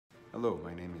Hello,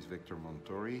 my name is Victor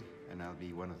Montori, and I'll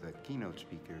be one of the keynote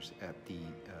speakers at the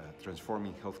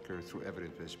Transforming Healthcare Through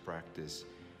Evidence-Based Practice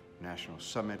National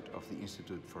Summit of the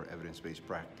Institute for Evidence-Based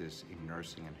Practice in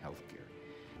Nursing and Healthcare.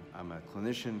 I'm a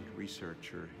clinician,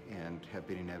 researcher, and have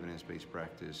been in evidence-based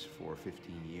practice for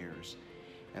 15 years.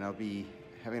 And I'll be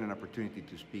having an opportunity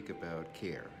to speak about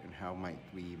care and how might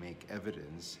we make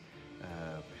evidence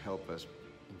help us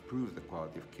improve the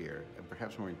quality of care, and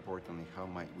perhaps more importantly, how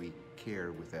might we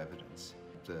care with evidence.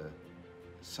 The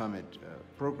summit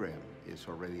program is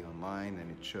already online,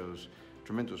 and it shows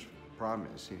tremendous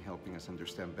promise in helping us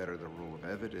understand better the role of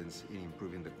evidence in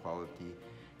improving the quality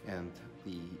and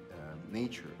the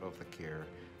nature of the care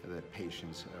that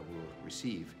patients will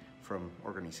receive from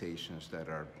organizations that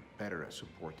are better at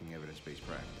supporting evidence-based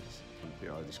practice.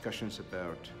 There are discussions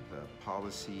about the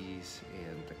policies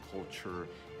and the culture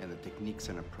and the techniques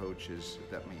and approaches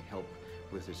that may help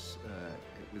with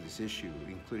this issue,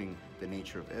 including the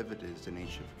nature of evidence, the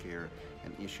nature of care,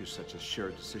 and issues such as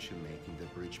shared decision-making, the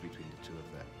bridge between the two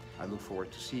of them. I look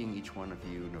forward to seeing each one of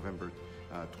you November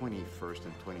 21st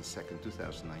and 22nd,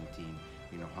 2019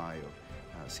 in Ohio.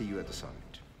 See you at the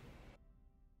summit.